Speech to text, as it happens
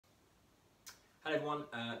Hello everyone,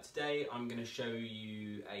 today I'm going to show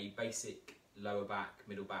you a basic lower back,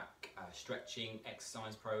 middle back stretching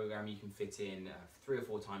exercise program you can fit in 3 or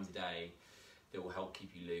 4 times a day that will help keep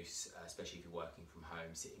you loose, especially if you're working from home,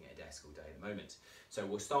 sitting at a desk all day at the moment. So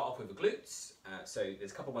we'll start off with the glutes. So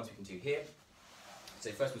there's a couple of ones we can do here. So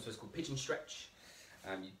first one's what's called pigeon stretch.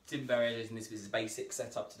 You didn't bury it in this is a basic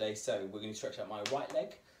setup today, so we're going to stretch out my right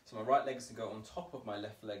leg. So my right leg is going to go on top of my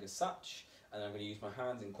left leg as such. And I'm going to use my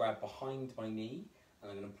hands and grab behind my knee,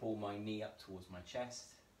 and I'm going to pull my knee up towards my chest.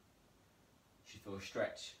 You should feel a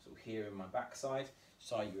stretch sort of here in my backside.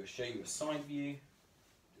 So I will show you a side view.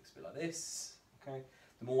 Looks a bit like this. Okay.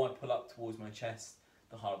 The more I pull up towards my chest,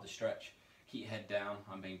 the harder the stretch. Keep your head down.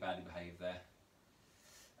 I'm being badly behaved there.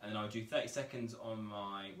 And then I'll do 30 seconds on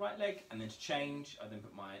my right leg, and then to change, I then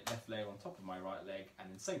put my left leg on top of my right leg,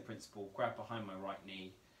 and then same principle, grab behind my right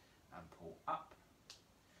knee and pull up.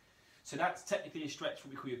 So that's technically a stretch, what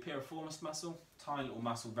we call your piriformis muscle, tiny little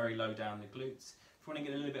muscle very low down the glutes. If you want to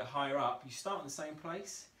get a little bit higher up, you start in the same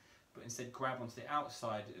place, but instead grab onto the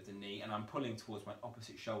outside of the knee, and I'm pulling towards my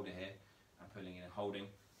opposite shoulder here. I'm pulling in and holding.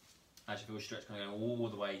 I actually feel a stretch kind of going all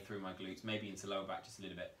the way through my glutes, maybe into lower back just a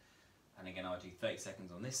little bit. And again, I'll do 30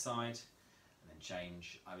 seconds on this side, and then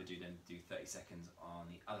change. I would then do 30 seconds on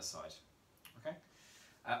the other side. Okay.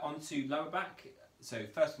 Onto lower back. So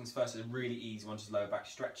first things first, a really easy one, just lower back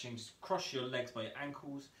stretching. Just cross your legs by your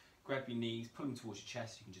ankles, grab your knees, pull them towards your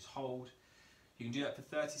chest. You can just hold. You can do that for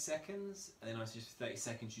 30 seconds, and then after just 30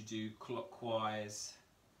 seconds you do clockwise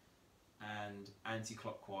and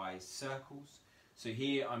anti-clockwise circles. So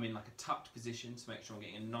here I'm in like a tucked position to make sure I'm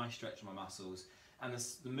getting a nice stretch of my muscles. And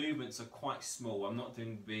the movements are quite small. I'm not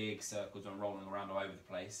doing big circles, I'm rolling around all over the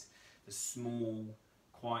place. The small,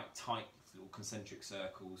 quite tight little concentric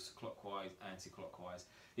circles, clockwise, anti-clockwise.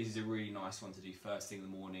 This is a really nice one to do first thing in the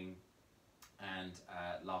morning and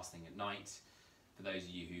last thing at night, for those of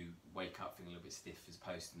you who wake up feeling a little bit stiff as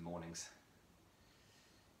opposed to in the mornings.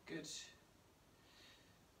 Good.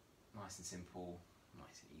 Nice and simple,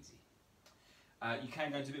 nice and easy. You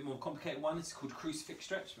can go into a bit more complicated one. It's called crucifix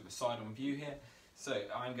stretch with a side-on view here. So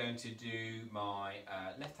I'm going to do my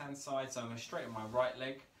left-hand side. So I'm going to straighten my right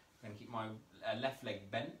leg. I'm going to keep my left leg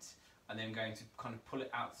bent. And then I'm going to kind of pull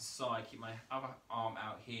it out to the side, keep my other arm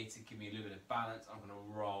out here to give me a little bit of balance. I'm going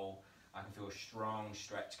to roll. I can feel a strong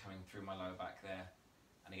stretch coming through my lower back there.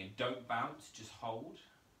 And again, don't bounce, just hold.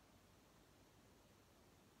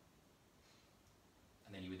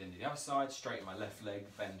 And then you would then do the other side, straighten my left leg,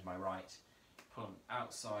 bend my right, pull on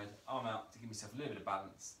outside, arm out to give myself a little bit of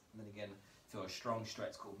balance. And then again, feel a strong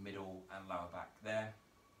stretch called middle and lower back there.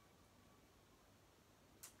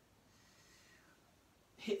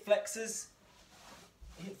 Hip flexors.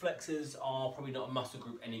 Hip flexors are probably not a muscle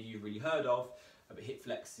group any of you have really heard of, but hip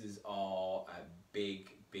flexors are big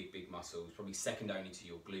muscles, probably second only to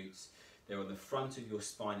your glutes. They're on the front of your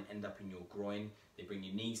spine, end up in your groin. They bring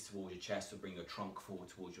your knees towards your chest or bring your trunk forward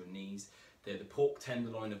towards your knees. They're the pork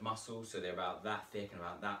tenderloin of muscles, so they're about that thick and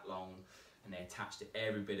about that long, and they're attached to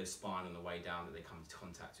every bit of spine on the way down that they come into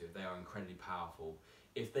contact with. They are incredibly powerful.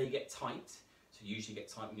 If they get tight, so usually get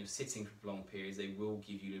tight when you're sitting for long periods, they will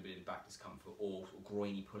give you a little bit of back discomfort or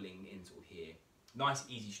groiny pulling in sort of here. Nice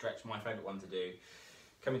easy stretch, my favourite one to do.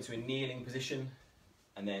 Come into a kneeling position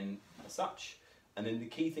and then as such. And then the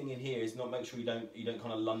key thing in here is not make sure you don't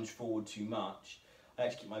kind of lunge forward too much. I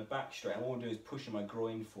actually keep my back straight, and all I'm doing is pushing my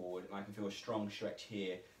groin forward, and I can feel a strong stretch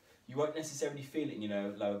here. You won't necessarily feel it in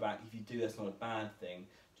your lower back. If you do, that's not a bad thing,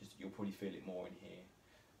 just you'll probably feel it more in here.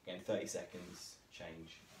 Again, 30 seconds,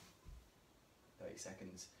 change. 30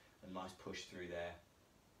 seconds, a nice push through there.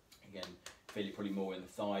 Again, feel it probably more in the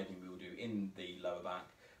thigh than we will do in the lower back,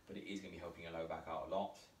 but it is going to be helping your lower back out a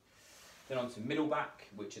lot. Then on to middle back,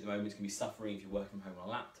 which at the moment is going to be suffering if you're working from home on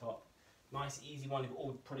a laptop. Nice easy one,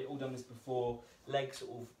 you've probably all done this before. Legs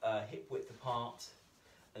sort of hip width apart,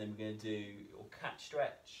 and then we're going to do your cat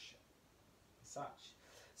stretch, as such.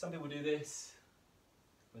 Some people do this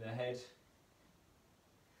with their head.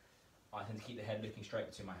 I tend to keep the head looking straight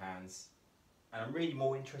between my hands. And I'm really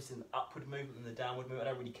more interested in the upward movement than the downward movement.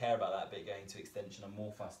 I don't really care about that bit going to extension. I'm more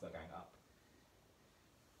fussed about going up.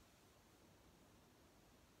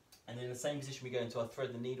 And then in the same position we go into our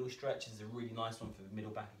thread the needle stretch. This is a really nice one for the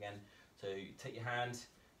middle back again. So you take your hand,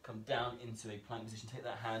 come down into a plank position, take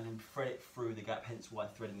that hand and thread it through the gap, hence why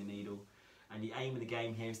threading the needle. And the aim of the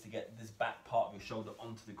game here is to get this back part of your shoulder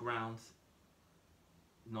onto the ground.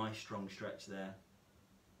 Nice strong stretch there.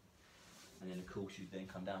 And then of course you then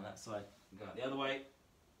come down that side and go out the other way.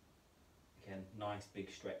 Again, nice big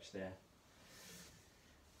stretch there.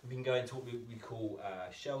 We can go into what we call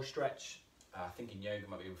shell stretch. I think in yoga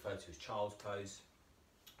might be referred to as child's pose.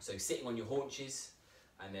 So sitting on your haunches,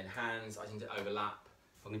 and then hands, I tend to overlap.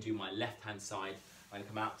 If I'm going to do my left hand side, I'm going to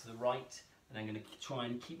come out to the right, and I'm going to try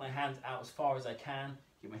and keep my hands out as far as I can,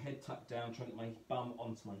 get my head tucked down, try and get my bum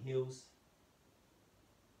onto my heels.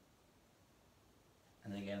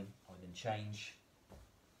 And then again, I'll then change.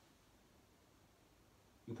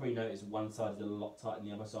 You'll probably notice one side is a lot tighter than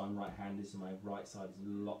the other, so I'm right-handed, so my right side is a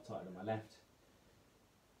lot tighter than my left.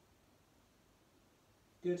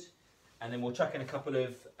 Good. And then we'll chuck in a couple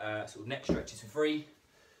of sort of neck stretches for free.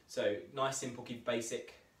 So nice, simple, keep it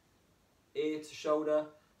basic. Ear to shoulder,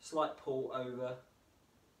 slight pull over.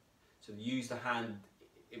 So use the hand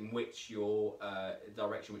in which your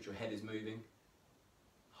direction which your head is moving.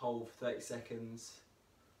 Hold for 30 seconds.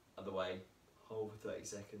 Other way. Hold for 30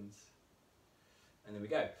 seconds. And there we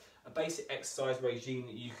go. A basic exercise regime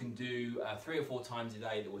that you can do 3 or 4 times a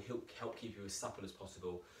day that will help keep you as supple as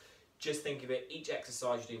possible. Just think of it, each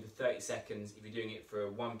exercise you're doing for 30 seconds, if you're doing it for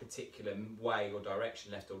one particular way or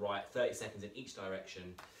direction, left or right, 30 seconds in each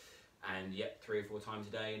direction, and yep, 3 or 4 times a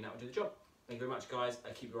day, and that will do the job. Thank you very much, guys.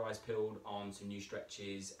 Keep your eyes peeled on some new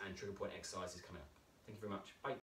stretches and trigger point exercises coming up. Thank you very much. Bye.